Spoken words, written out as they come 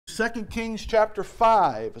2 Kings chapter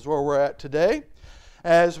 5 is where we're at today,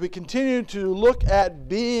 as we continue to look at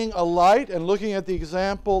being a light and looking at the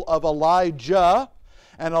example of Elijah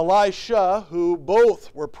and Elisha, who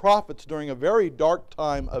both were prophets during a very dark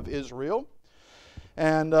time of Israel.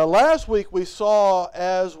 And last week we saw,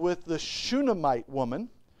 as with the Shunammite woman,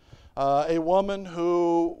 a woman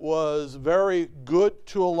who was very good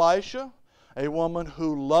to Elisha, a woman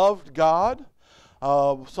who loved God,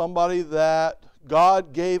 somebody that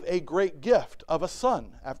God gave a great gift of a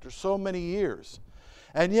son after so many years.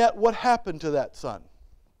 And yet, what happened to that son?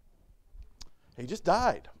 He just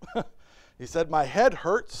died. He said, my head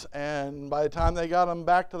hurts, and by the time they got him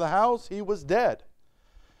back to the house, he was dead.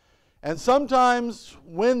 And sometimes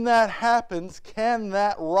when that happens, can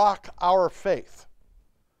that rock our faith?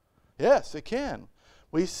 Yes, it can.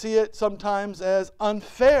 We see it sometimes as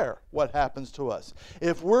unfair, what happens to us.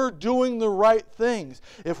 If we're doing the right things,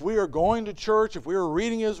 if we are going to church, if we are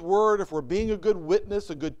reading His Word, if we're being a good witness,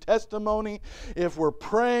 a good testimony, if we're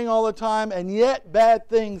praying all the time, and yet bad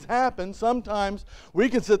things happen, sometimes we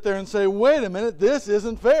can sit there and say, wait a minute, this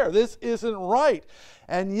isn't fair, this isn't right.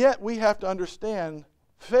 And yet we have to understand,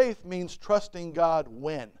 faith means trusting God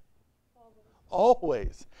when?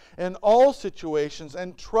 Always, in all situations,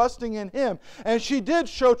 and trusting in Him. And she did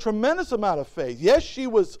show tremendous amount of faith. Yes, she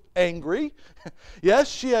was angry. Yes,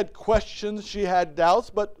 she had questions, she had doubts,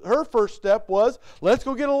 but her first step was, let's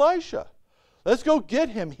go get Elisha. Let's go get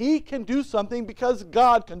him. He can do something because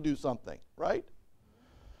God can do something, right?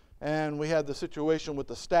 And we had the situation with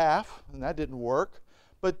the staff, and that didn't work.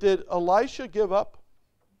 But did Elisha give up?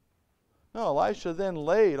 No, Elisha then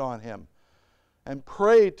laid on him and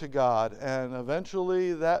prayed to God, and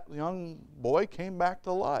eventually that young boy came back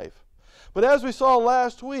to life. But as we saw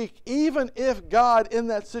last week, even if God in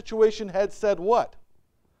that situation had said what?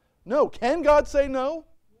 No. Can God say no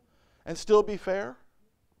and still be fair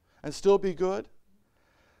and still be good?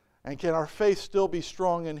 And can our faith still be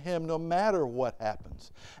strong in Him no matter what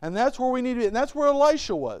happens? And that's where we need to be, and that's where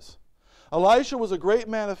Elisha was. Elisha was a great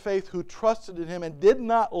man of faith who trusted in Him and did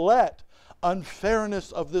not let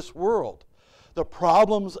unfairness of this world, the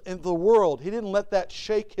problems in the world, he didn't let that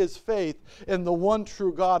shake his faith in the one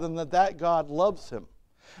true God, and that God loves him,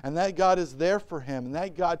 and that God is there for him, and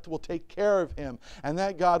that God will take care of him, and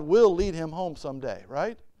that God will lead him home someday,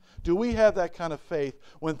 right? Do we have that kind of faith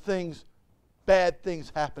when bad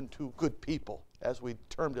things happen to good people, as we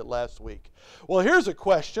termed it last week? Well, here's a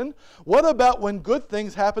question. What about when good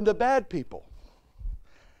things happen to bad people?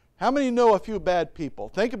 How many know a few bad people?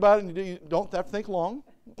 Think about it, and you don't have to think long.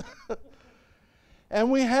 And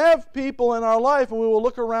we have people in our life, and we will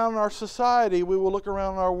look around in our society, we will look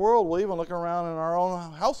around in our world, we'll even look around in our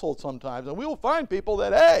own household sometimes, and we will find people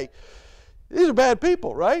that, hey, these are bad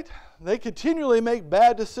people, right? They continually make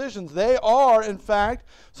bad decisions. They are, in fact,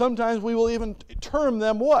 sometimes we will even term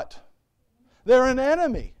them what? They're an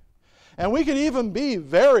enemy. And we can even be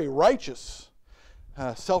very righteous,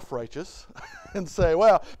 self-righteous, and say,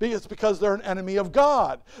 well, it's because they're an enemy of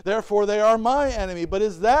God, therefore they are my enemy. But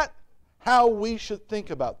is that how we should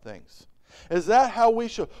think about things? Is that how we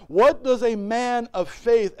should? What does a man of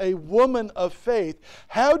faith, a woman of faith,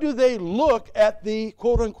 how do they look at the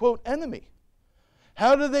quote-unquote enemy?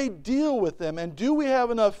 How do they deal with them? And do we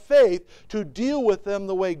have enough faith to deal with them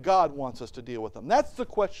the way God wants us to deal with them? That's the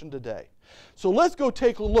question today. So let's go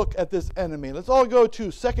take a look at this enemy. Let's all go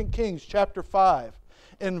to 2 Kings chapter 5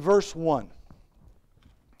 in verse 1.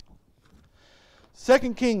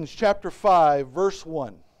 2 Kings chapter 5, verse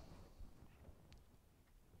 1.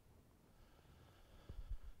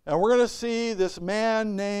 And we're going to see this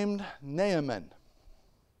man named Naaman,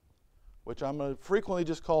 which I'm going to frequently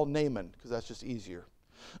just call Naaman, because that's just easier.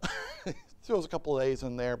 Throws a couple of A's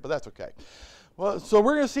in there, but that's okay. Well, so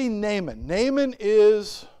we're going to see Naaman. Naaman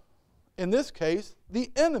is, in this case,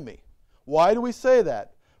 the enemy. Why do we say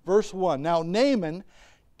that? Verse 1. Now Naaman,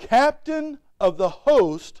 captain of the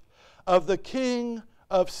host of the king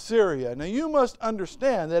of Syria. Now you must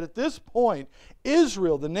understand that at this point,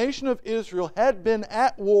 Israel, the nation of Israel, had been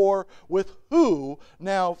at war with who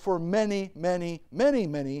now for many, many, many,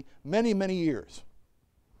 many, many, many years?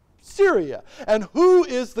 Syria. And who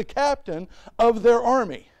is the captain of their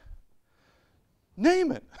army?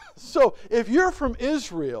 Naaman. So if you're from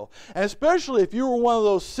Israel, and especially if you were one of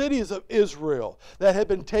those cities of Israel that had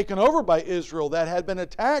been taken over by Israel, that had been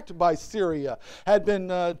attacked by Syria, had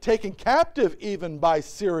been taken captive even by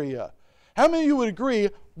Syria, how many of you would agree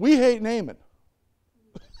we hate Naaman?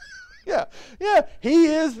 Yeah, he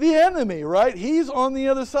is the enemy, right? He's on the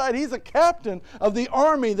other side. He's a captain of the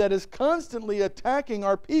army that is constantly attacking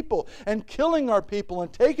our people and killing our people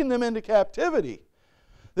and taking them into captivity.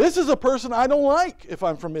 This is a person I don't like if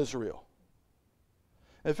I'm from Israel.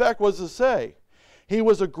 In fact, what does it say? He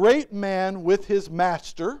was a great man with his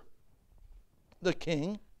master, the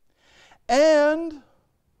king, and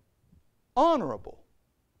honorable.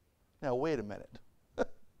 Now, wait a minute.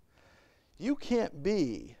 You can't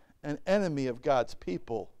be an enemy of God's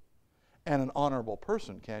people and an honorable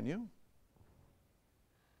person, can you?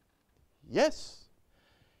 Yes.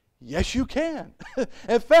 Yes, you can.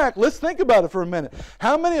 In fact, let's think about it for a minute.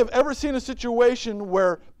 How many have ever seen a situation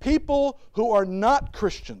where people who are not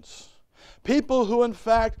Christians, people who in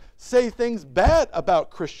fact say things bad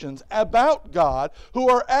about Christians, about God, who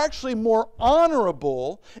are actually more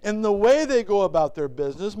honorable in the way they go about their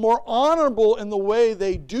business, more honorable in the way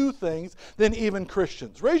they do things than even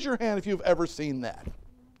Christians? Raise your hand if you've ever seen that.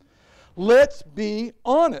 Let's be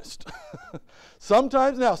honest.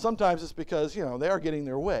 Sometimes it's because, they are getting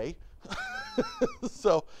their way.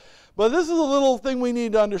 But this is a little thing we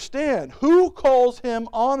need to understand. Who calls him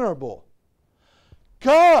honorable?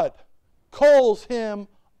 God calls him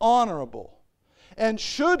honorable. And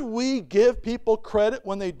should we give people credit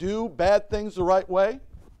when they do bad things the right way?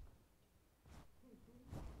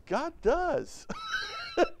 God does.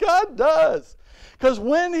 God does. Because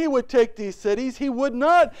when he would take these cities, he would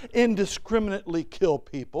not indiscriminately kill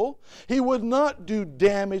people. He would not do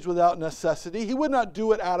damage without necessity. He would not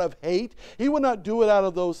do it out of hate. He would not do it out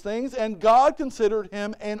of those things. And God considered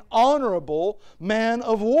him an honorable man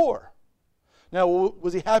of war. Now,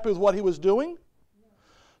 was he happy with what he was doing?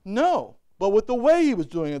 No. But with the way he was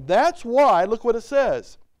doing it. That's why, look what it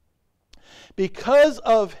says. Because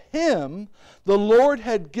of him, the Lord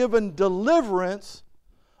had given deliverance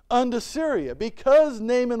unto Syria. Because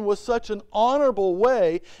Naaman was such an honorable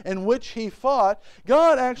way in which he fought,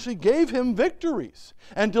 God actually gave him victories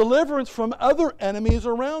and deliverance from other enemies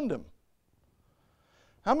around him.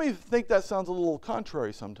 How many think that sounds a little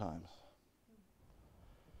contrary sometimes?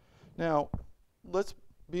 Now, let's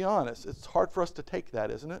be honest. It's hard for us to take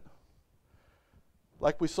that, isn't it?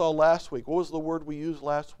 Like we saw last week. What was the word we used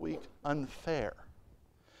last week? Unfair.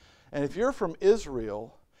 And if you're from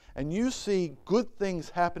Israel and you see good things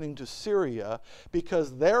happening to Syria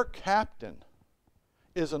because their captain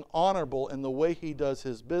is an honorable in the way he does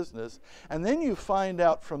his business, and then you find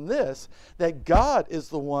out from this that God is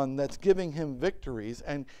the one that's giving him victories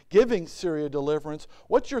and giving Syria deliverance,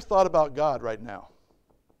 what's your thought about God right now?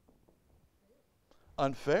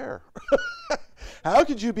 Unfair. How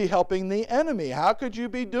could you be helping the enemy? How could you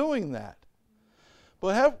be doing that?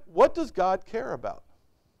 But what does God care about?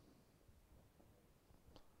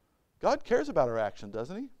 God cares about our action,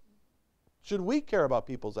 doesn't he? Should we care about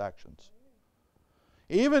people's actions?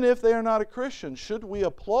 Even if they are not a Christian, should we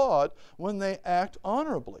applaud when they act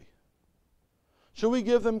honorably? Should we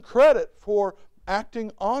give them credit for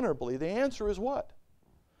acting honorably? The answer is what?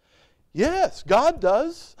 Yes, God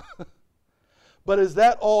does. But is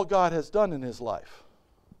that all God has done in his life?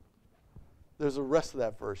 There's the rest of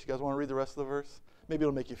that verse. You guys want to read the rest of the verse? Maybe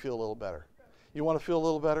it'll make you feel a little better. You want to feel a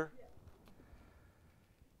little better?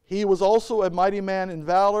 He was also a mighty man in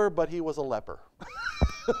valor, but he was a leper.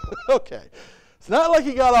 Okay. It's not like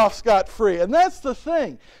he got off scot-free. And that's the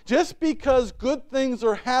thing. Just because good things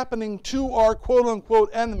are happening to our quote-unquote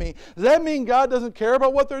enemy, does that mean God doesn't care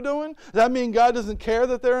about what they're doing? Does that mean God doesn't care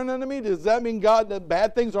that they're an enemy? Does that mean that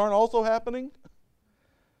bad things aren't also happening?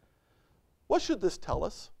 What should this tell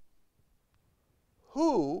us?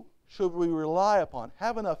 Who should we rely upon,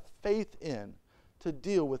 have enough faith in to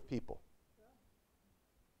deal with people?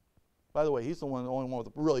 By the way, he's the only one with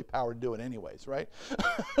really power to do it anyways, right?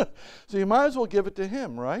 So you might as well give it to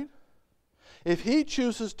him, right? If he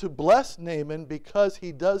chooses to bless Naaman because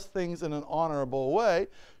he does things in an honorable way,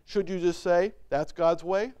 should you just say, that's God's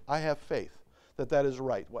way? I have faith that that is the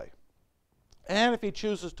right way. And if he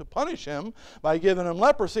chooses to punish him by giving him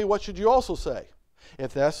leprosy, what should you also say?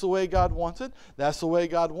 If that's the way God wants it, that's the way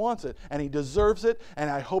God wants it. And he deserves it, and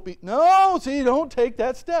I hope he... No, see, don't take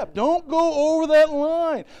that step. Don't go over that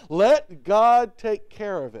line. Let God take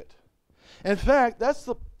care of it. In fact, that's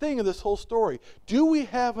the thing of this whole story. Do we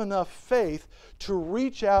have enough faith to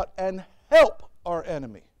reach out and help our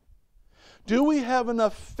enemy? Do we have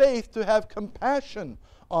enough faith to have compassion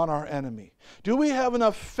on our enemy? Do we have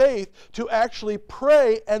enough faith to actually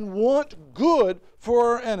pray and want good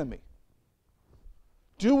for our enemy?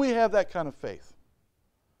 Do we have that kind of faith?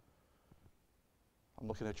 I'm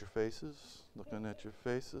looking at your faces, looking at your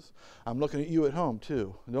faces. I'm looking at you at home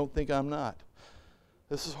too. Don't think I'm not.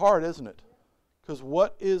 This is hard, isn't it? Because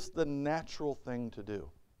what is the natural thing to do?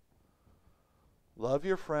 Love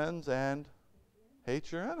your friends and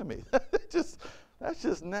hate your enemy. That's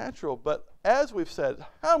just natural. But as we've said,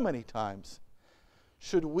 how many times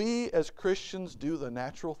should we as Christians do the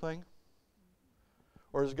natural thing?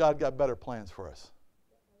 Or has God got better plans for us?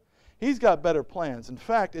 He's got better plans. In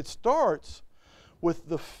fact, it starts with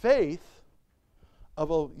the faith of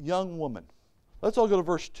a young woman. Let's all go to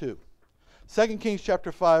verse 2. 2 Kings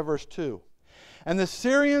chapter 5, verse 2. And the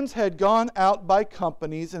Syrians had gone out by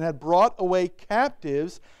companies and had brought away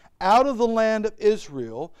captives out of the land of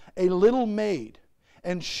Israel, a little maid,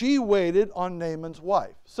 and she waited on Naaman's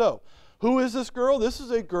wife. So, who is this girl? This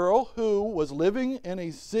is a girl who was living in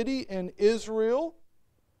a city in Israel,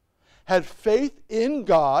 had faith in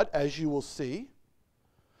God, as you will see,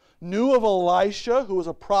 knew of Elisha, who was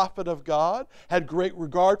a prophet of God, had great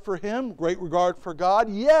regard for him, great regard for God.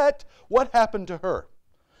 Yet, what happened to her?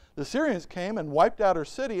 The Syrians came and wiped out her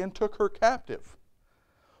city and took her captive.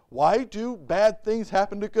 Why do bad things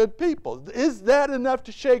happen to good people? Is that enough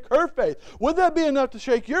to shake her faith? Would that be enough to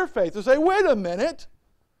shake your faith? To say, wait a minute,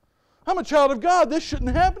 I'm a child of God. This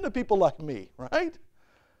shouldn't happen to people like me, right?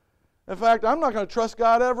 In fact, I'm not going to trust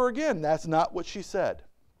God ever again. That's not what she said.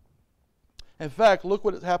 In fact, look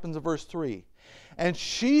what happens in verse 3. And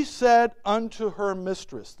she said unto her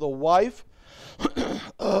mistress, the wife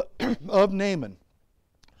of Naaman,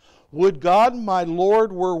 would God my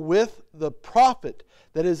Lord were with the prophet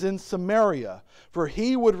that is in Samaria, for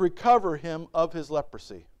he would recover him of his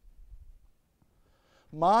leprosy.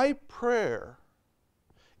 My prayer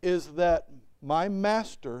is that my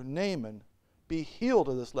master, Naaman, be healed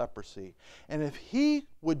of this leprosy. And if he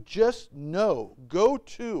would just go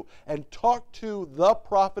to and talk to the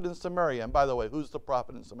prophet in Samaria, and by the way, who's the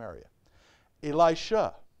prophet in Samaria?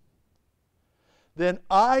 Elisha. Then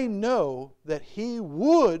I know that he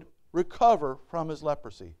would recover from his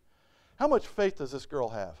leprosy. How much faith does this girl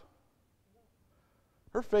have?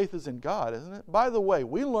 Her faith is in God, isn't it? By the way,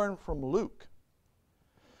 we learn from Luke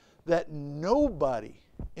that nobody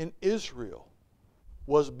in Israel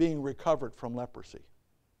was being recovered from leprosy.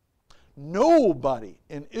 Nobody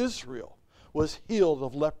in Israel was healed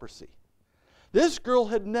of leprosy. This girl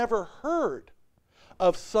had never heard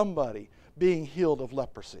of somebody being healed of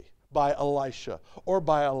leprosy by Elisha or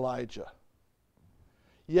by Elijah.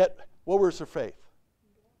 Yet, what was her faith?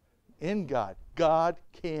 In God. God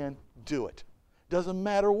can do it. Doesn't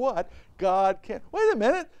matter what, God can. Wait a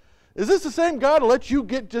minute. Is this the same God who let you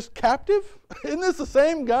get just captive? Isn't this the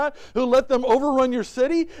same God who let them overrun your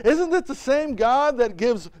city? Isn't this the same God that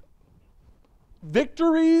gives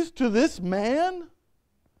victories to this man?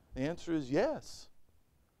 The answer is yes.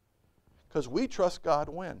 Because we trust God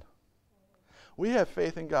when. We have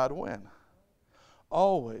faith in God when.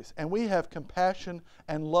 Always. And we have compassion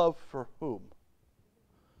and love for whom?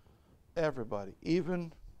 Everybody.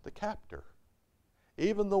 Even the captor.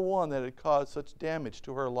 Even the one that had caused such damage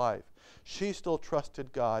to her life. She still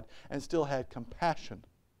trusted God and still had compassion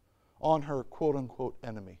on her quote-unquote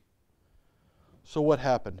enemy. So what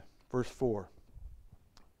happened? Verse 4.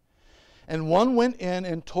 And one went in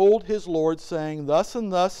and told his Lord, saying, thus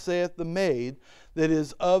and thus saith the maid that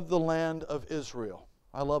is of the land of Israel.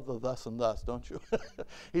 I love the thus and thus, don't you?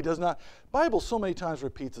 He does not. Bible so many times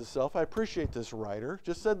repeats itself. I appreciate this writer.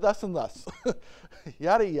 Just said thus and thus.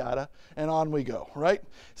 Yada, yada, and on we go, right?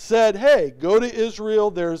 Said, hey, go to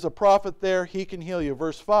Israel. There's a prophet there. He can heal you.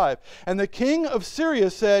 Verse 5. And the king of Syria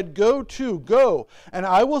said, go, and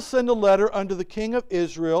I will send a letter unto the king of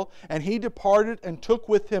Israel. And he departed and took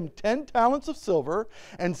with him 10 talents of silver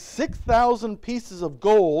and 6,000 pieces of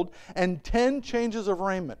gold and 10 changes of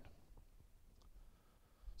raiment.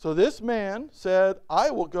 So this man said, I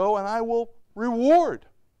will go and I will reward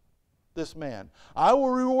this man. I will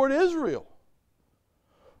reward Israel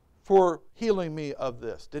for healing me of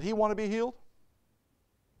this. Did he want to be healed?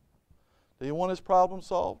 Did he want his problem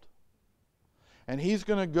solved? And he's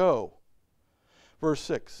going to go. Verse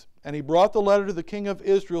 6. And he brought the letter to the king of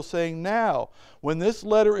Israel, saying, now, when this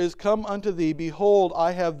letter is come unto thee, behold,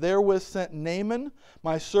 I have therewith sent Naaman,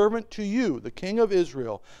 my servant, to you, the king of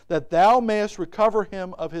Israel, that thou mayest recover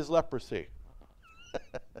him of his leprosy.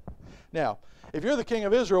 Now, if you're the king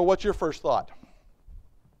of Israel, what's your first thought?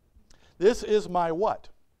 This is my what?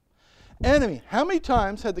 Enemy. How many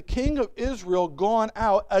times had the king of Israel gone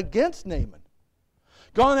out against Naaman?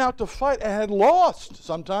 Gone out to fight and had lost.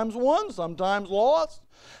 Sometimes won, sometimes lost.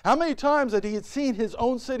 How many times had he seen his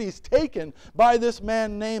own cities taken by this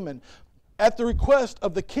man Naaman at the request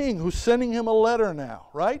of the king who's sending him a letter now,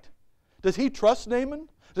 right? Does he trust Naaman?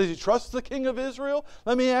 Does he trust the king of Israel?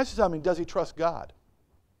 Let me ask you something. Does he trust God?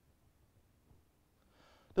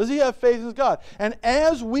 Does he have faith in God? And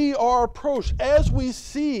as we are approached, as we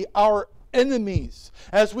see our enemies,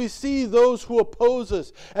 as we see those who oppose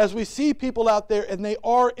us, as we see people out there and they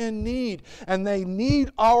are in need, and they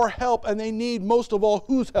need our help, and they need most of all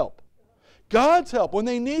whose help? God's help. When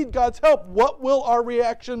they need God's help, what will our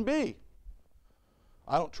reaction be?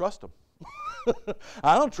 I don't trust them.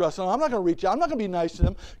 I don't trust them. I'm not going to reach out. I'm not going to be nice to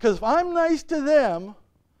them, because if I'm nice to them,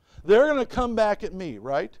 they're going to come back at me,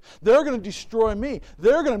 right? They're going to destroy me.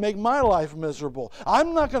 They're going to make my life miserable.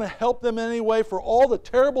 I'm not going to help them in any way for all the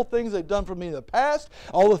terrible things they've done for me in the past,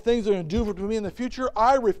 all the things they're going to do for me in the future.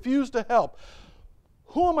 I refuse to help.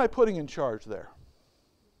 Who am I putting in charge there?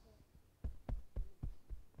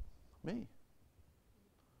 Me.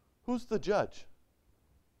 Who's the judge?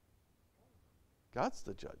 God's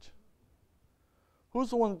the judge.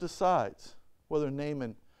 Who's the one that decides whether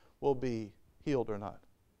Naaman will be healed or not?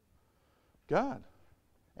 God.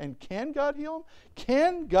 And can God heal him?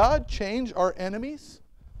 Can God change our enemies?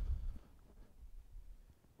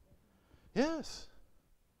 Yes.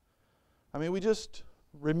 I mean, we just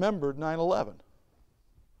remembered 9/11.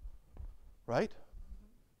 Right?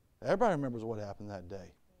 Everybody remembers what happened that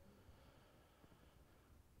day.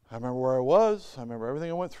 I remember where I was. I remember everything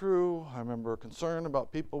I went through. I remember concern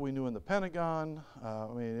about people we knew in the Pentagon. I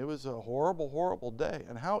mean, it was a horrible, horrible day.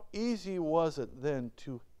 And how easy was it then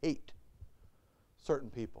to hate certain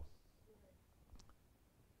people?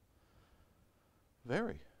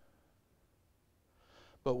 Very.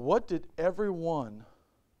 But what did every one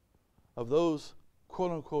of those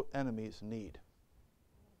quote-unquote enemies need?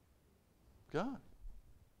 God.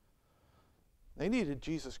 They needed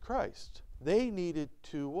Jesus Christ. They needed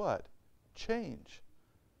to what? Change.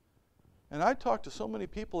 And I talked to so many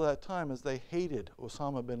people at that time as they hated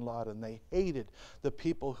Osama bin Laden. They hated the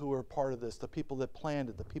people who were part of this, the people that planned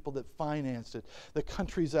it, the people that financed it, the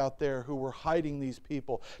countries out there who were hiding these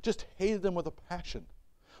people. Just hated them with a passion.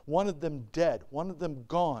 Wanted them dead. Wanted them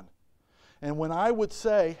gone. And when I would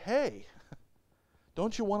say, hey,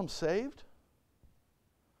 don't you want them saved?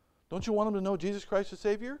 Don't you want them to know Jesus Christ as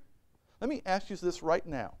Savior? Let me ask you this right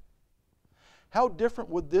now. How different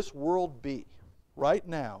would this world be right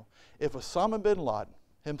now if Osama bin Laden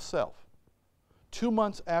himself, 2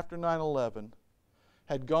 months after 9/11,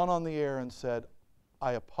 had gone on the air and said,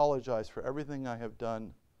 I apologize for everything I have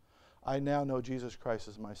done. I now know Jesus Christ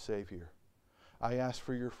as my Savior. I ask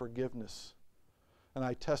for your forgiveness. And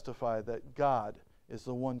I testify that God is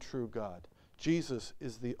the one true God. Jesus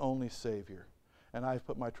is the only Savior. And I've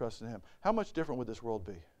put my trust in Him. How much different would this world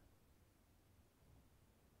be?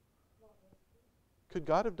 Could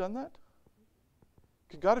God have done that?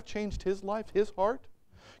 Could God have changed his life, his heart?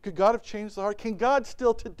 Could God have changed the heart? Can God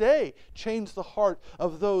still today change the heart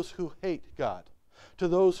of those who hate God, to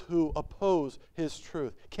those who oppose His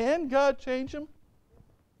truth? Can God change them?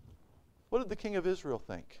 What did the king of Israel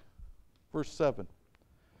think? Verse 7.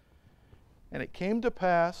 And it came to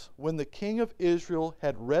pass, when the king of Israel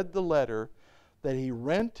had read the letter, that he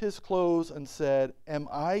rent his clothes and said, Am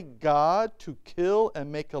I God to kill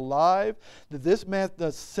and make alive? That this man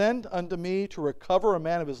does send unto me to recover a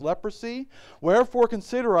man of his leprosy? Wherefore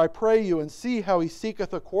consider, I pray you, and see how he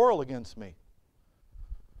seeketh a quarrel against me.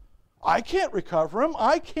 I can't recover him.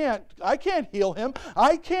 I can't heal him.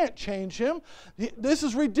 I can't change him. This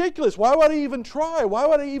is ridiculous. Why would I even try? Why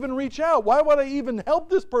would I even reach out? Why would I even help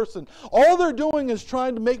this person? All they're doing is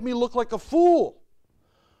trying to make me look like a fool.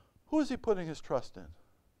 Who is he putting his trust in?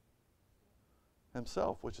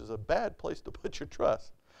 Himself, which is a bad place to put your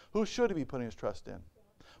trust. Who should he be putting his trust in?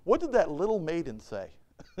 What did that little maiden say?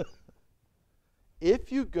 If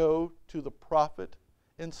you go to the prophet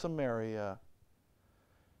in Samaria,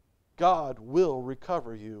 God will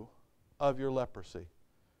recover you of your leprosy.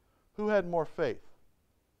 Who had more faith?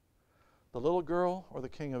 The little girl or the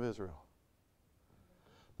king of Israel?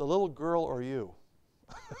 The little girl or you?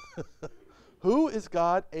 Who is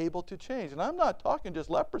God able to change? And I'm not talking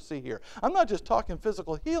just leprosy here. I'm not just talking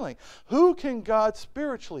physical healing. Who can God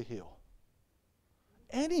spiritually heal?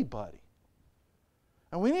 Anybody.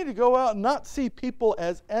 And we need to go out and not see people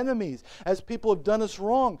as enemies, as people who have done us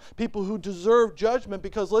wrong, people who deserve judgment,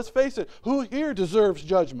 because let's face it, who here deserves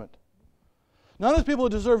judgment? Not as people who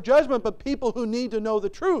deserve judgment, but people who need to know the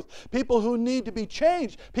truth, people who need to be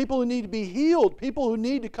changed, people who need to be healed, people who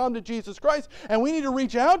need to come to Jesus Christ, and we need to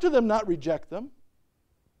reach out to them, not reject them.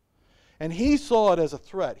 And he saw it as a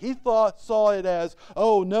threat. He saw it as,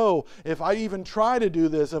 oh no, if I even try to do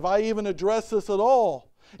this, if I even address this at all,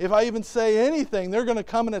 if I even say anything, they're going to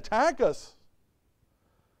come and attack us.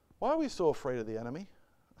 Why are we so afraid of the enemy?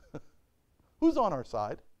 Who's on our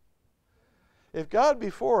side? If God be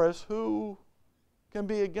for us, who can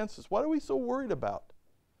be against us? What are we so worried about?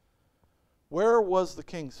 Where was the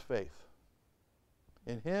king's faith?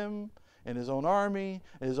 In him, in his own army,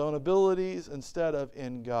 in his own abilities, instead of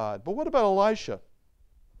in God. But what about Elisha?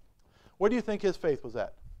 Where do you think his faith was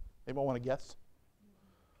at? Anyone want to guess?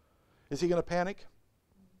 Is he going to panic?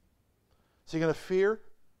 Is he going to fear?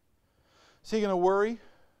 Is he going to worry?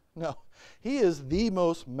 No. He is the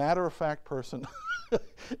most matter-of-fact person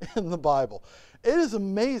in the Bible. It is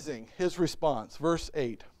amazing, his response. Verse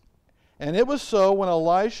 8. And it was so when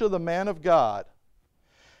Elisha, the man of God,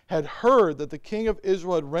 had heard that the king of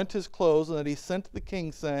Israel had rent his clothes, and that he sent to the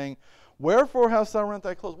king, saying, Wherefore hast thou rent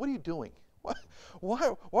thy clothes? What are you doing?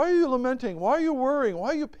 Why are you lamenting? Why are you worrying? Why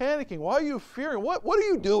are you panicking? Why are you fearing? What are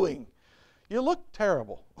you doing? You look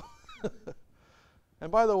terrible.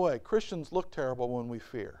 And by the way, Christians look terrible when we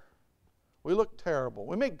fear. We look terrible.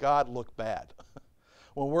 We make God look bad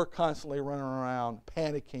when we're constantly running around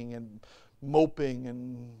panicking and moping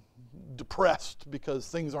and depressed because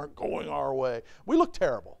things aren't going our way. We look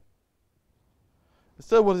terrible.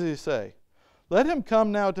 Instead, what does he say? Let him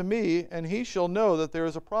come now to me, and he shall know that there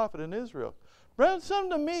is a prophet in Israel. Bring him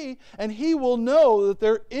to me, and he will know that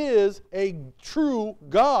there is a true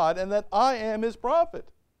God, and that I am his prophet.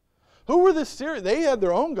 Who were the Syrians? They had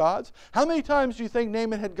their own gods. How many times do you think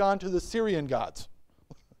Naaman had gone to the Syrian gods?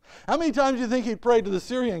 How many times do you think he prayed to the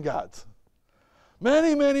Syrian gods?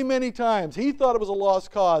 Many, many, many times. He thought it was a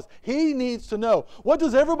lost cause. He needs to know. What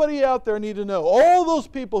does everybody out there need to know? All those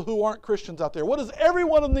people who aren't Christians out there, what does every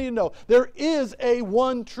one of them need to know? There is a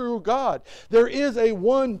one true God. There is a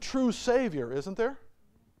one true Savior, isn't there?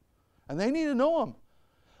 And they need to know him.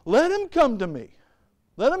 Let him come to me.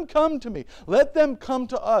 Let him come to me. Let them come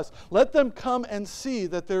to us. Let them come and see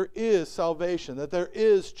that there is salvation, that there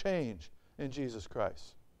is change in Jesus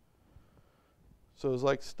Christ. So it's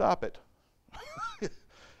like, stop it.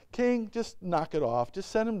 King, just knock it off.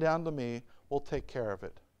 Just send him down to me. We'll take care of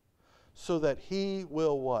it. So that he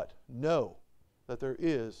will what? Know that there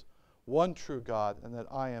is one true God and that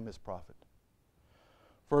I am his prophet.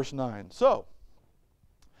 Verse 9. So,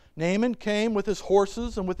 Naaman came with his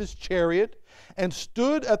horses and with his chariot and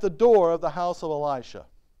stood at the door of the house of Elisha.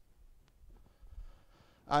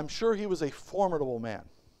 I'm sure he was a formidable man.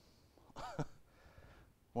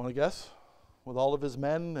 Want to guess? With all of his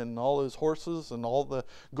men and all his horses and all the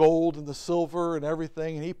gold and the silver and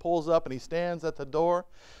everything, and he pulls up and he stands at the door.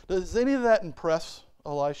 Does any of that impress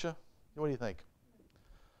Elisha? What do you think?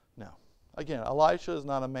 No. Again, Elisha is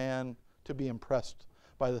not a man to be impressed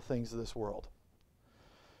by the things of this world.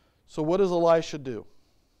 So what does Elisha do?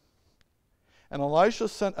 And Elisha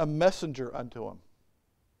sent a messenger unto him.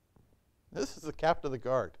 This is the captain of the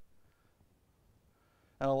guard.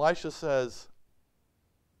 And Elisha says,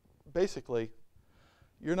 basically,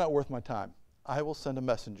 you're not worth my time. I will send a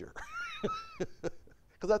messenger.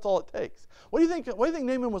 Because that's all it takes. What do you think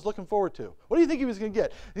Naaman was looking forward to? What do you think he was going to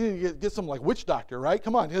get? He get some like witch doctor, right?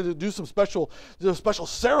 Come on, he had to do some special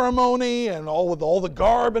ceremony and with all the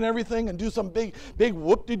garb and everything, and do some big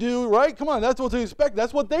whoop-de-doo, right? Come on, that's what they expect.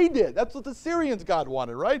 That's what they did. That's what the Syrians God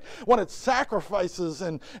wanted, right? Wanted sacrifices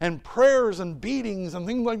and prayers and beatings and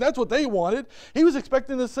things like that. That's what they wanted. He was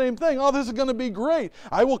expecting the same thing. Oh, this is going to be great.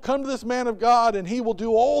 I will come to this man of God, and he will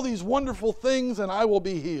do all these wonderful things, and I will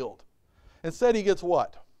be healed. Instead, he gets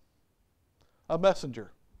what? A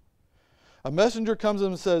messenger. A messenger comes to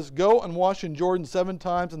him and says, Go and wash in Jordan 7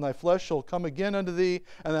 times, and thy flesh shall come again unto thee,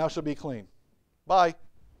 and thou shalt be clean. Bye.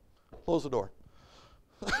 Close the door.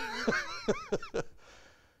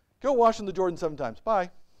 Go wash in the Jordan 7 times. Bye.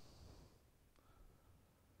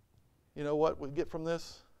 You know what we get from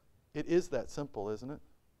this? It is that simple, isn't it?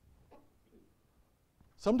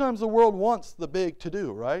 Sometimes the world wants the big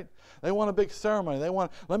to-do, right? They want a big ceremony. They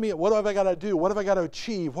want, what have I got to do? What have I got to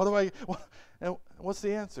achieve? And what's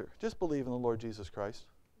the answer? Just believe in the Lord Jesus Christ.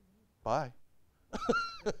 Bye.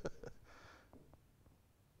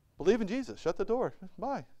 Believe in Jesus. Shut the door.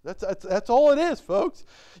 Bye. That's all it is, folks.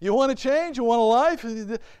 You want to change? You want a life?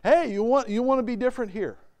 Hey, you want to be different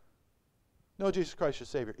here. No, Jesus Christ your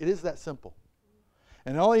Savior. It is that simple.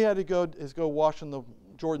 And all he had to go is go wash in the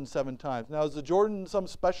Jordan 7 times. Now, is the Jordan some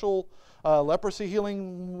special leprosy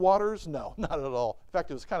healing waters? No, not at all. In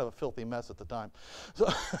fact, it was kind of a filthy mess at the time.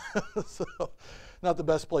 So not the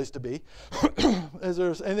best place to be. Is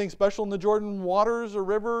there anything special in the Jordan waters or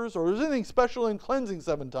rivers? Or is there anything special in cleansing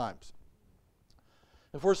 7 times?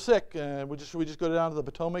 If we're sick, we just go down to the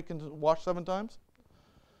Potomac and wash 7 times?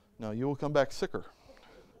 No, you will come back sicker.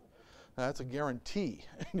 That's a guarantee.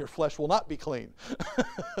 Your flesh will not be clean.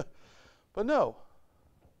 But no.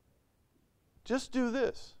 Just do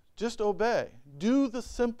this. Just obey. Do the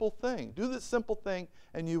simple thing. Do the simple thing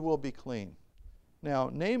and you will be clean.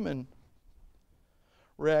 Now, Naaman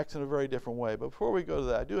reacts in a very different way. But before we go to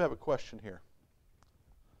that, I do have a question here.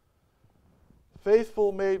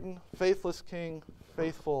 Faithful maiden, faithless king,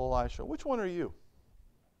 faithful Elisha. Which one are you?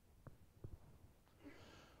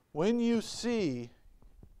 When you see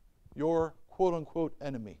your quote-unquote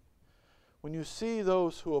enemy, when you see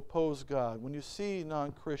those who oppose God, when you see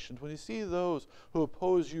non-Christians, when you see those who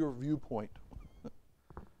oppose your viewpoint,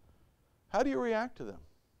 how do you react to them?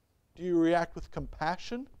 Do you react with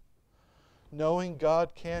compassion, knowing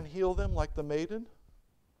God can heal them like the maiden?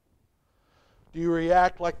 Do you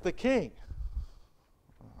react like the king?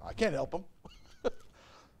 I can't help him.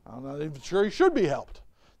 I'm not even sure he should be helped.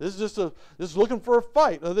 This is looking for a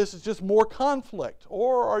fight. This is just more conflict.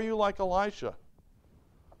 Or are you like Elisha,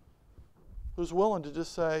 who's willing to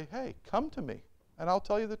just say, hey, come to me, and I'll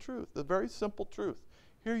tell you the truth, the very simple truth.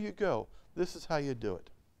 Here you go. This is how you do it.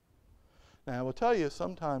 Now, I will tell you,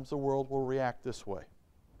 sometimes the world will react this way,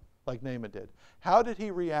 like Naaman did. How did he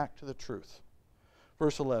react to the truth?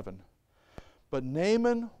 Verse 11. But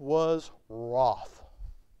Naaman was wroth.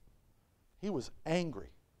 He was angry.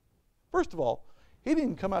 First of all, he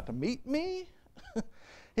didn't come out to meet me.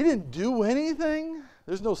 He didn't do anything.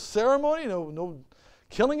 There's no ceremony, no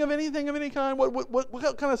killing of anything of any kind.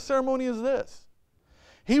 What kind of ceremony is this?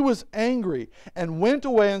 He was angry and went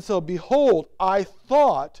away and said, behold, I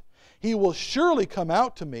thought he will surely come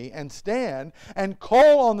out to me and stand and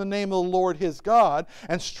call on the name of the Lord his God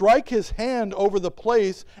and strike his hand over the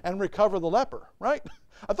place and recover the leper, right?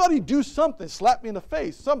 I thought he'd do something, slap me in the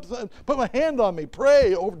face, something, put my hand on me,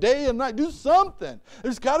 pray over day and night, do something.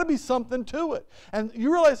 There's got to be something to it. And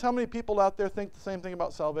you realize how many people out there think the same thing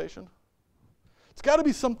about salvation? It's got to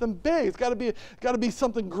be something big. It's got to be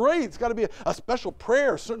something great. It's got to be a special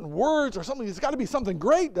prayer, certain words or something. It's got to be something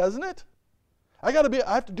great, doesn't it? I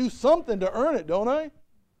have to do something to earn it, don't I?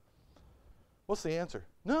 What's the answer?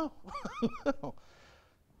 No. No.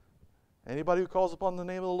 Anybody who calls upon the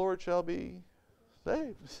name of the Lord shall be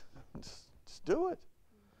saved. Just do it.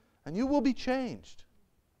 And you will be changed.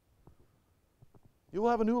 You will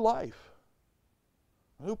have a new life,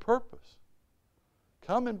 a new purpose.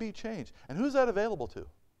 Come and be changed. And who's that available to?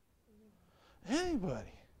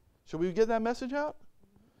 Anybody. Should we get that message out?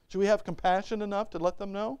 Should we have compassion enough to let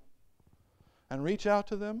them know? And reach out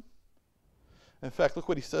to them? In fact, look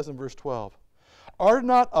what he says in verse 12. Are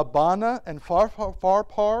not Abana and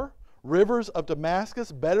Pharpar, rivers of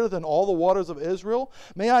Damascus, better than all the waters of Israel?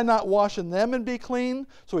 May I not wash in them and be clean?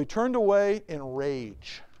 So he turned away in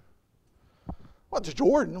rage. What's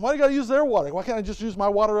Jordan? Why do you got to use their water? Why can't I just use my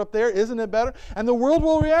water up there? Isn't it better? And the world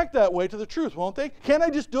will react that way to the truth, won't they? Can't I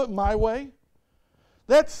just do it my way?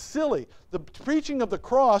 That's silly. The preaching of the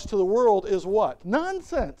cross to the world is what?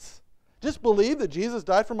 Nonsense. Just believe that Jesus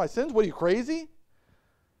died for my sins? What, are you crazy?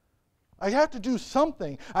 I have to do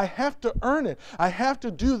something. I have to earn it. I have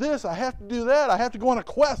to do this. I have to do that. I have to go on a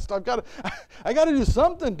quest. I got to do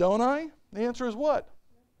something, don't I? The answer is what?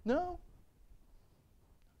 No.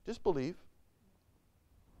 Just believe.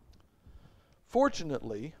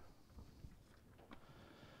 Fortunately,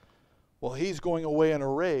 while he's going away in a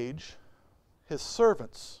rage, his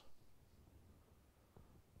servants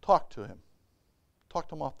talked to him.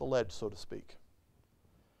 Talked him off the ledge, so to speak.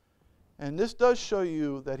 And this does show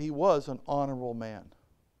you that he was an honorable man.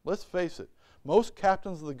 Let's face it, most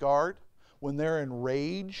captains of the guard, when they're in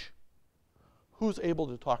rage, who's able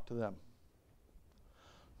to talk to them?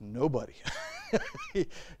 Nobody.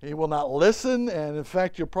 He will not listen, and in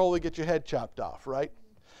fact, you'll probably get your head chopped off, right?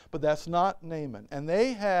 But that's not Naaman. And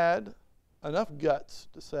they had enough guts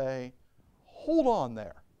to say, hold on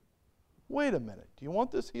there. Wait a minute. Do you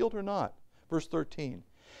want this healed or not? Verse 13.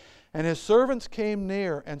 And his servants came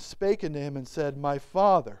near and spake unto him and said, My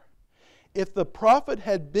father, if the prophet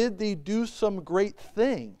had bid thee do some great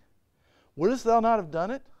thing, wouldst thou not have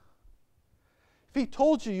done it? If he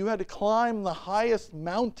told you you had to climb the highest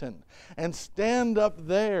mountain and stand up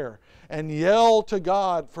there and yell to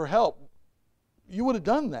God for help, you would have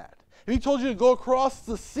done that. If he told you to go across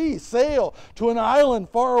the sea, sail to an island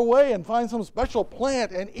far away and find some special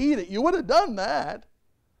plant and eat it, you would have done that.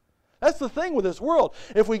 That's the thing with this world.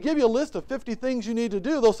 If we give you a list of 50 things you need to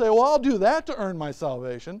do, they'll say, well, I'll do that to earn my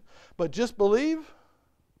salvation. But just believe?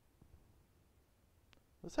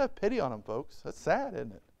 Let's have pity on them, folks. That's sad,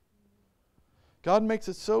 isn't it? God makes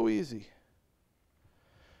it so easy.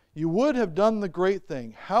 You would have done the great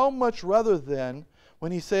thing. How much rather then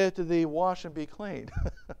when he saith to thee, wash and be clean?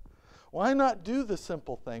 Why not do the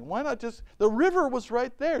simple thing? Why not just, the river was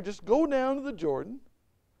right there. Just go down to the Jordan,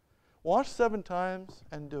 wash 7 times,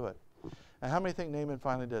 and do it. And how many think Naaman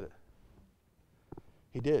finally did it?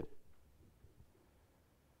 He did.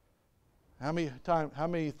 How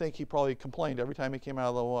many think he probably complained every time he came out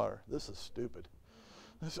of the water? This is stupid.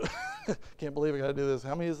 Can't believe I got to do this.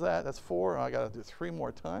 How many is that? That's 4. I got to do 3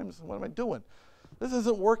 more times. What am I doing? This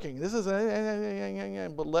isn't working. This is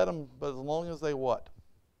but let them. But as long as they what?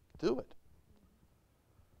 Do it.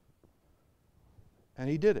 And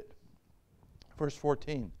he did it. Verse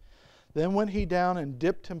 14. Then went he down and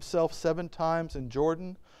dipped himself 7 times in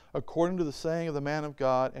Jordan, according to the saying of the man of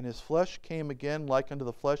God, and his flesh came again like unto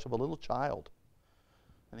the flesh of a little child.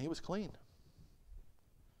 And he was clean.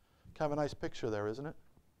 Kind of a nice picture there, isn't it?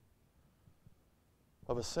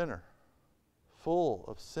 Of a sinner, full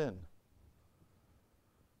of sin.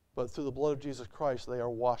 But through the blood of Jesus Christ, they are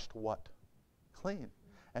washed what? Clean.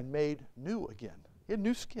 And made new again. He had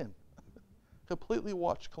new skin. Completely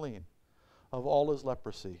washed clean of all his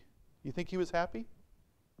leprosy. You think he was happy?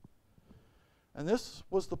 And this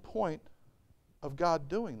was the point of God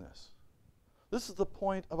doing this. This is the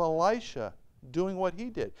point of Elisha doing what he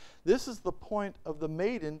did. This is the point of the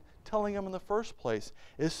maiden telling him in the first place,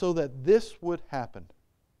 is so that this would happen.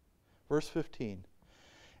 Verse 15.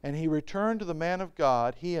 And he returned to the man of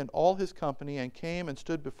God, he and all his company, and came and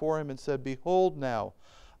stood before him and said, Behold now,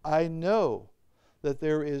 I know that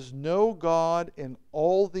there is no God in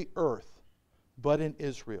all the earth but in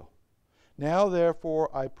Israel. Now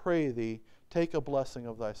therefore I pray thee, take a blessing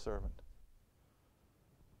of thy servant.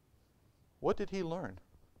 What did he learn?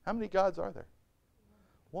 How many gods are there?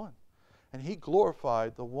 1. And he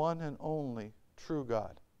glorified the one and only true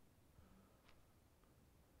God.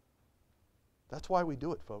 That's why we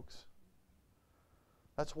do it, folks.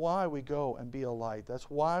 That's why we go and be a light. That's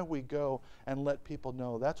why we go and let people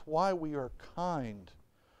know. That's why we are kind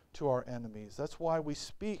to our enemies. That's why we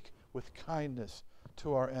speak with kindness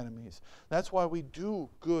to our enemies. That's why we do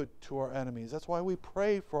good to our enemies. That's why we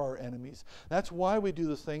pray for our enemies. That's why we do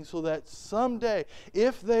this thing, so that someday,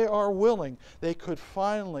 if they are willing, they could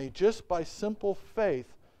finally, just by simple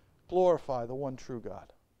faith, glorify the one true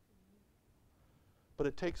God. But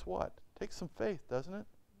it takes what? It takes some faith, doesn't it?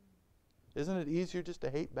 Isn't it easier just to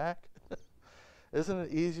hate back? Isn't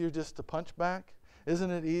it easier just to punch back? Isn't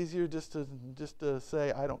it easier just to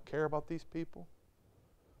say, I don't care about these people?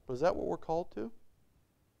 But is that what we're called to?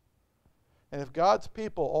 And if God's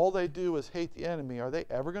people, all they do is hate the enemy, are they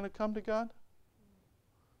ever going to come to God?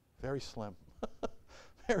 Very slim.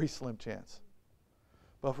 Very slim chance.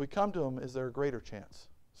 But if we come to Him, is there a greater chance?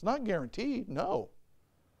 It's not guaranteed, no.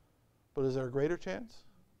 But is there a greater chance?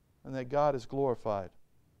 And that God is glorified.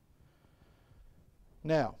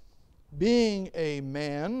 Now, being a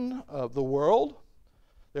man of the world,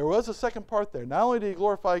 there was a second part there. Not only did he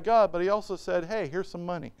glorify God, but he also said, hey, here's some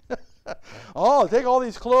money. Oh, take all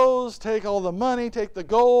these clothes, take all the money, take the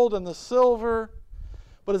gold and the silver.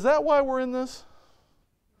 But is that why we're in this?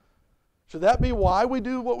 Should that be why we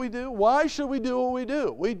do what we do? Why should we do what we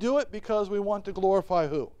do? We do it because we want to glorify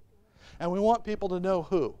who? And we want people to know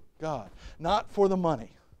who? God. Not for the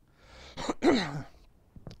money.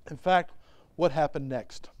 In fact, what happened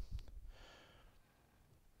next?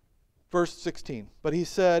 Verse 16, but he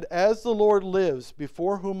said, as the Lord lives,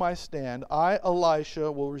 before whom I stand, I,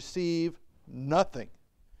 Elisha, will receive nothing.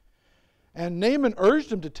 And Naaman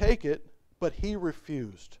urged him to take it, but he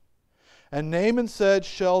refused. And Naaman said,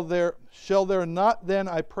 shall there not then,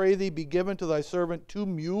 I pray thee, be given to thy servant 2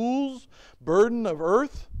 mules, burden of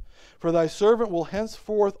earth? For thy servant will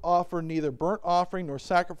henceforth offer neither burnt offering nor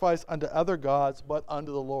sacrifice unto other gods, but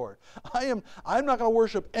unto the Lord. I'm not going to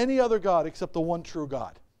worship any other God except the one true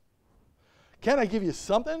God. Can I give you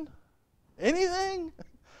something? Anything?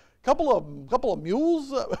 Couple of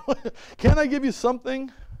mules? Can I give you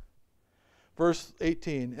something? Verse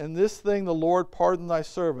 18, and this thing the Lord pardon thy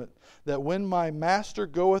servant, that when my master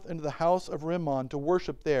goeth into the house of Rimmon to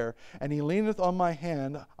worship there, and he leaneth on my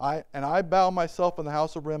hand, and I bow myself in the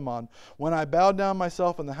house of Rimmon, when I bow down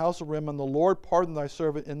myself in the house of Rimmon, the Lord pardon thy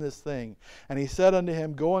servant in this thing. And he said unto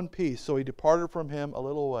him, go in peace. So he departed from him a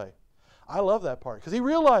little way. I love that part, because he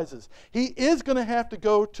realizes he is going to have to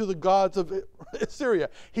go to the gods of Syria.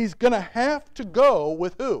 He's going to have to go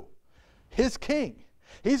with who? His king.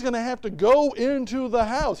 He's going to have to go into the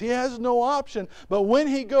house. He has no option. But when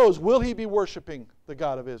he goes, will he be worshiping the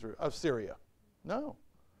God of Syria? No.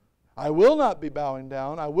 I will not be bowing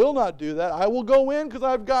down. I will not do that. I will go in because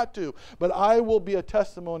I've got to. But I will be a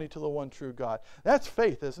testimony to the one true God. That's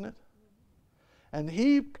faith, isn't it? And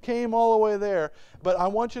he came all the way there. But I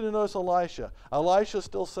want you to notice Elisha. Elisha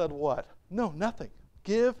still said what? No, nothing.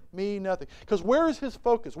 Give me nothing. Because where is his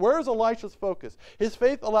focus? Where is Elisha's focus? His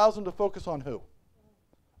faith allows him to focus on who?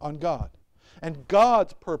 On God. And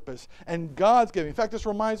God's purpose. And God's giving. In fact, this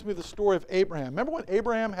reminds me of the story of Abraham. Remember when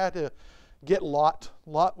Abraham had to get Lot?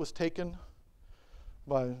 Lot was taken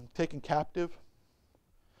captive.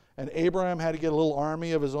 And Abraham had to get a little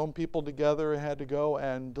army of his own people together and had to go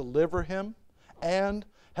and deliver him and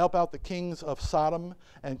help out the kings of Sodom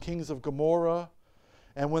and kings of Gomorrah.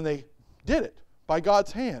 And when they did it, by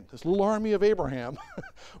God's hand, this little army of Abraham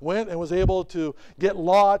went and was able to get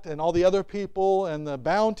Lot and all the other people and the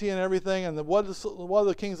bounty and everything. And what do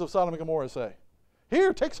the kings of Sodom and Gomorrah say?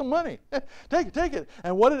 Here, take some money. Take it.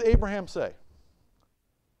 And what did Abraham say?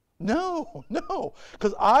 No,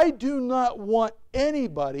 because I do not want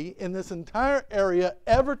anybody in this entire area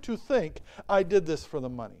ever to think I did this for the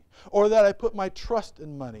money, or that I put my trust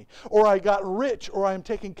in money, or I got rich, or I'm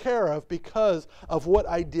taken care of because of what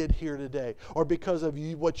I did here today, or because of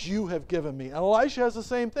what you have given me. And Elisha has the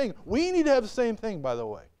same thing. We need to have the same thing, by the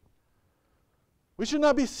way. We should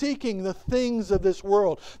not be seeking the things of this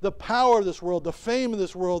world, the power of this world, the fame of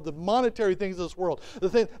this world, the monetary things of this world.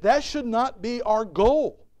 That should not be our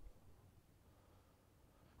goal.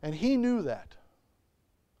 And he knew that.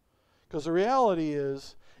 Because the reality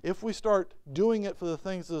is, if we start doing it for the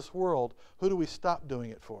things of this world, who do we stop doing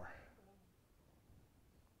it for?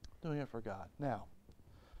 Doing it for God. Now,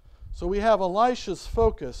 so we have Elisha's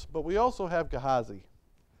focus, but we also have Gehazi.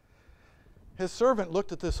 His servant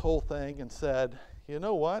looked at this whole thing and said, you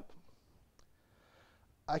know what?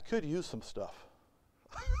 I could use some stuff.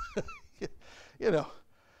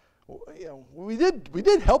 We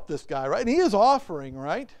did help this guy, right? And he is offering,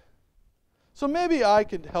 right? So maybe I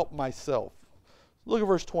could help myself. Look at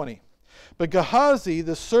verse 20. But Gehazi,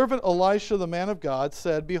 the servant Elisha, the man of God,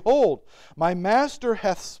 said, behold, my master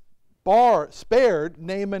hath spared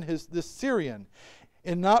Naaman this Syrian,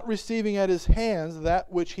 in not receiving at his hands that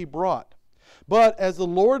which he brought. But as the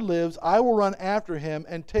Lord lives, I will run after him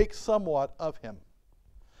and take somewhat of him.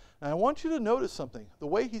 Now I want you to notice something, the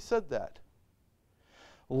way he said that.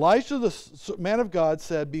 Elisha, the man of God,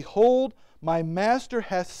 said, behold, my master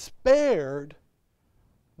hath spared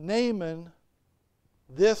Naaman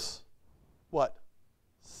this, what?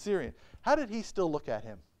 Syrian. How did he still look at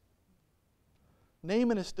him?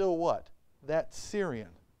 Naaman is still what? That Syrian.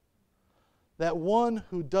 That one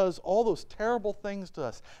who does all those terrible things to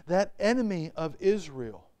us. That enemy of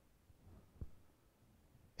Israel.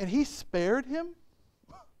 And he spared him?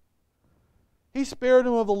 He spared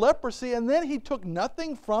him of the leprosy, and then he took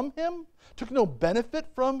nothing from him, took no benefit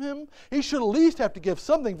from him. He should at least have to give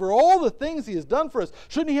something for all the things he has done for us.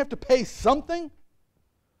 Shouldn't he have to pay something?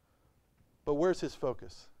 But where's his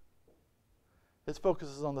focus? His focus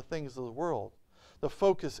is on the things of the world. The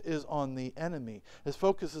focus is on the enemy. His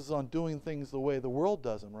focus is on doing things the way the world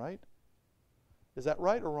does them, right? Is that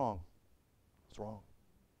right or wrong? It's wrong.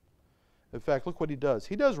 In fact, look what he does.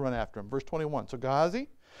 He does run after him. Verse 21. So Gehazi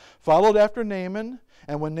followed after Naaman,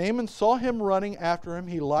 and when Naaman saw him running after him,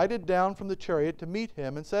 he lighted down from the chariot to meet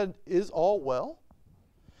him and said, is all well?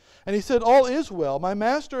 And he said, all is well. My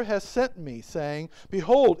master has sent me, saying,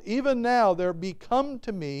 behold, even now there be come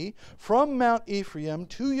to me from Mount Ephraim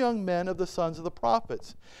 2 young men of the sons of the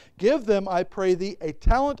prophets. Give them, I pray thee, a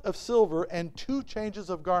talent of silver and 2 changes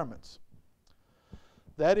of garments.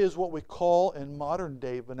 That is what we call in modern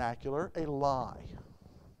day vernacular a lie.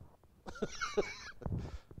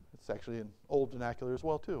 It's actually an old vernacular as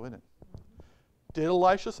well too, isn't it? Did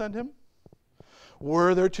Elisha send him?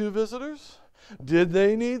 Were there 2 visitors? Did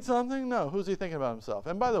they need something? No. Who's he thinking about himself?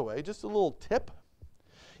 And by the way, just a little tip.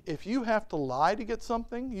 If you have to lie to get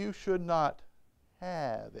something, you should not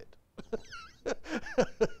have it.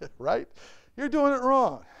 Right? You're doing it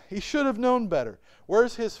wrong. He should have known better.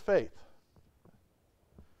 Where's his faith?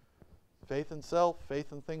 Faith in self,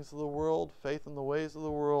 faith in things of the world, faith in the ways of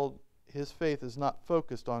the world. His faith is not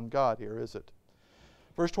focused on God here, is it?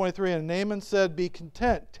 Verse 23, and Naaman said, be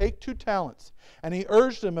content, take 2 talents. And he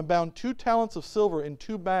urged him and bound 2 talents of silver in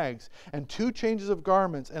 2 bags, and 2 changes of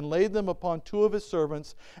garments, and laid them upon 2 of his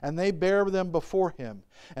servants, and they bare them before him.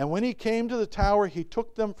 And when he came to the tower, he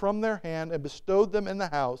took them from their hand, and bestowed them in the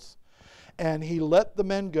house. And he let the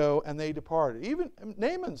men go, and they departed. Even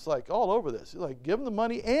Naaman's like all over this. He's like, give him the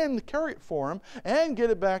money and carry it for him, and get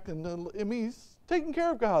it back. And I mean, he's taking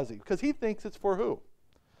care of Gehazi, because he thinks it's for who?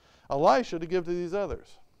 Elisha to give to these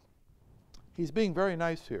others. He's being very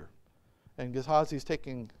nice here. And Gehazi's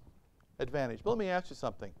taking advantage. But let me ask you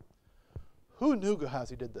something. Who knew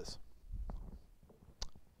Gehazi did this?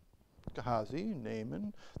 Gehazi,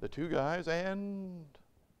 Naaman, the 2 guys, and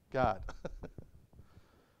God.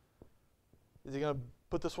 Is he going to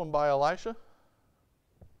put this one by Elisha?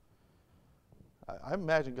 I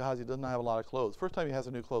imagine Gehazi doesn't have a lot of clothes. First time he has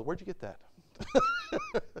a new clothes. Where'd you get that?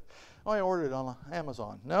 Oh, I ordered it on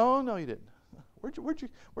Amazon. No, you didn't.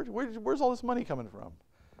 Where's all this money coming from?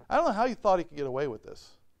 I don't know how you thought he could get away with this.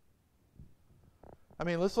 I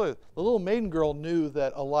mean, let's look. The little maiden girl knew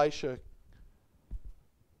that Elisha,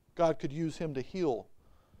 God could use him to heal.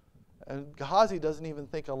 And Gehazi doesn't even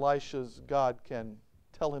think Elisha's God can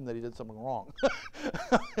tell him that he did something wrong.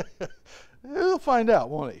 He'll find out,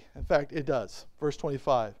 won't he? In fact, it does. Verse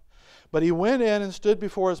 25. But he went in and stood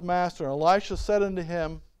before his master, and Elisha said unto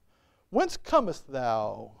him, Whence comest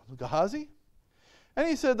thou, Gehazi? And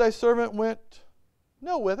he said, Thy servant went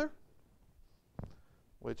no whither.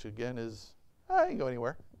 Which again is, I didn't go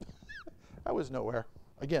anywhere. I was nowhere.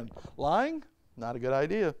 Again, lying, not a good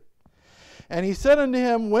idea. And he said unto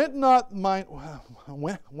him, Went not mine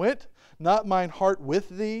heart with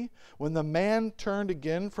thee, when the man turned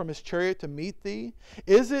again from his chariot to meet thee?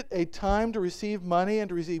 Is it a time to receive money and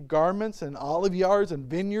to receive garments and olive yards and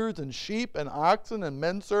vineyards and sheep and oxen and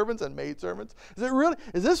men servants and maid servants? Is it really?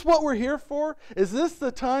 Is this what we're here for? Is this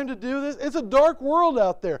the time to do this? It's a dark world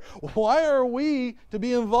out there. Why are we to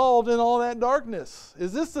be involved in all that darkness?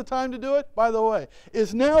 Is this the time to do it? By the way,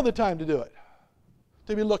 is now the time to do it?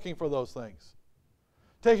 To be looking for those things,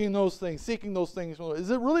 taking those things, seeking those things. Is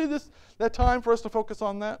it really that time for us to focus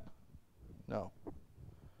on that? No.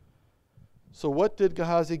 So what did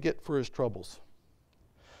Gehazi get for his troubles?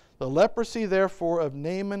 The leprosy, therefore, of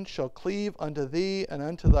Naaman shall cleave unto thee and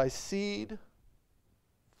unto thy seed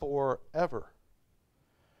forever.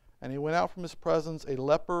 And he went out from his presence a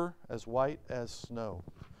leper as white as snow.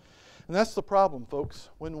 And that's the problem, folks.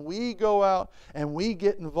 When we go out and we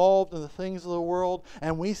get involved in the things of the world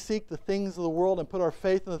and we seek the things of the world and put our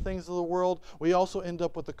faith in the things of the world, we also end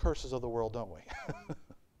up with the curses of the world, don't we?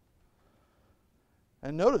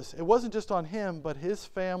 And notice, it wasn't just on him, but his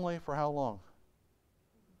family for how long?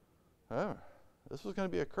 Oh, this was going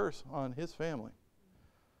to be a curse on his family.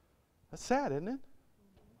 That's sad, isn't it?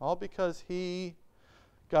 All because he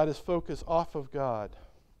got his focus off of God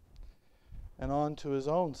and on to his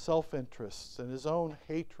own self-interests and his own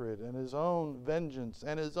hatred and his own vengeance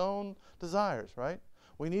and his own desires, right?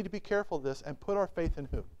 We need to be careful of this and put our faith in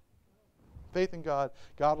who? Faith in God,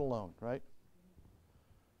 God alone, right?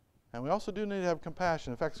 And we also do need to have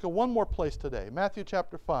compassion. In fact, let's go one more place today. Matthew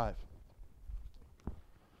chapter 5.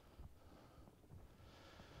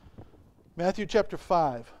 Matthew chapter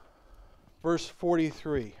 5, verse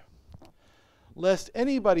 43. Lest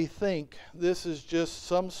anybody think this is just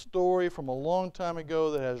some story from a long time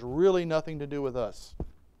ago that has really nothing to do with us.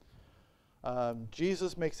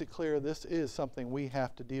 Jesus makes it clear this is something we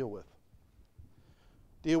have to deal with.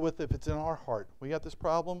 Deal with if it's in our heart. We got this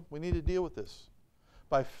problem, we need to deal with this.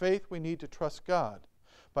 By faith, we need to trust God.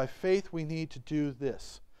 By faith, we need to do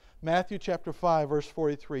this. Matthew chapter 5, verse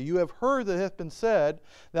 43. You have heard that it hath been said,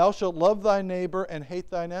 Thou shalt love thy neighbor and hate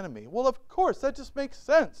thine enemy. Well, of course, that just makes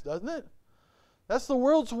sense, doesn't it? That's the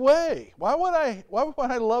world's way. Why would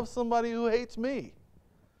I love somebody who hates me?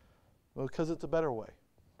 Well, because it's a better way.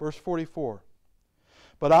 Verse 44.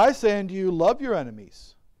 But I say unto you, love your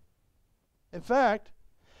enemies. In fact,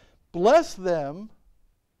 bless them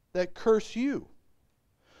that curse you.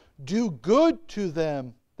 Do good to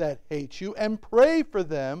them that hate you, and pray for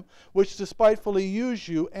them which despitefully use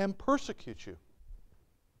you and persecute you.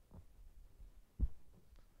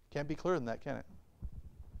 Can't be clearer than that, can it?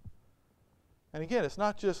 And again, it's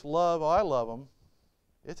not just love, oh, I love them.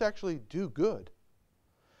 It's actually do good.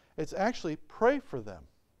 It's actually pray for them.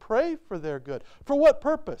 Pray for their good. For what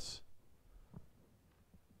purpose?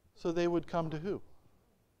 So they would come to who?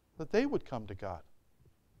 That they would come to God.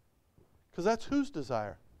 Because that's whose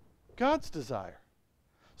desire? God's desire.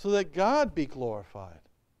 So that God be glorified.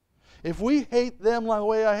 If we hate them like the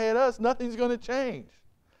way I hate us, nothing's going to change.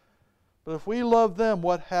 But if we love them,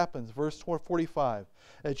 what happens? Verse 45.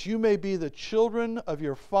 That you may be the children of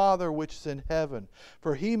your Father which is in heaven.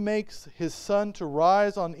 For he makes his sun to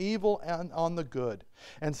rise on evil and on the good,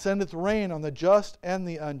 and sendeth rain on the just and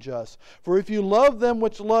the unjust. For if you love them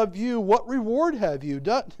which love you, what reward have you?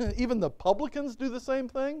 Don't even the publicans do the same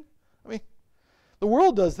thing? I mean, the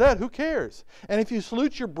world does that. Who cares? And if you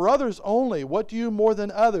salute your brothers only, what do you more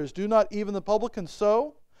than others? Do not even the publicans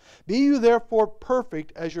so? Be you therefore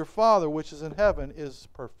perfect as your Father which is in heaven is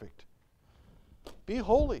perfect. Be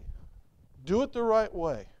holy. Do it the right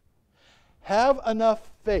way. Have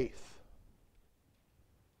enough faith.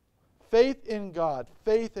 Faith in God.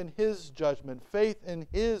 Faith in His judgment. Faith in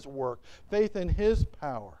His work. Faith in His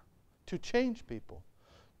power to change people.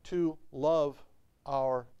 To love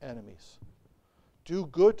our enemies. Do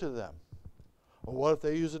good to them. Well, what if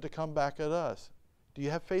they use it to come back at us? Do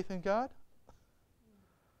you have faith in God?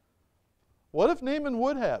 What if Naaman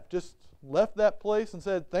would have just left that place and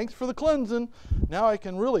said, thanks for the cleansing, now I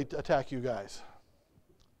can really attack you guys?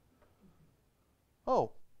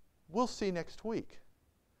 Oh, we'll see next week.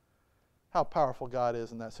 how powerful God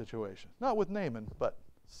is in that situation. Not with Naaman, but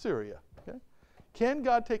Syria. Okay? Can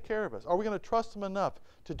God take care of us? Are we going to trust him enough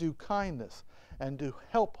to do kindness and to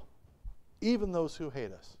help even those who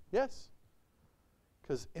hate us? Yes.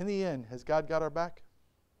 Because in the end, has God got our back?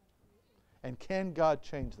 And can God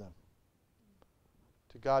change them?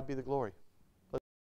 To God be the glory.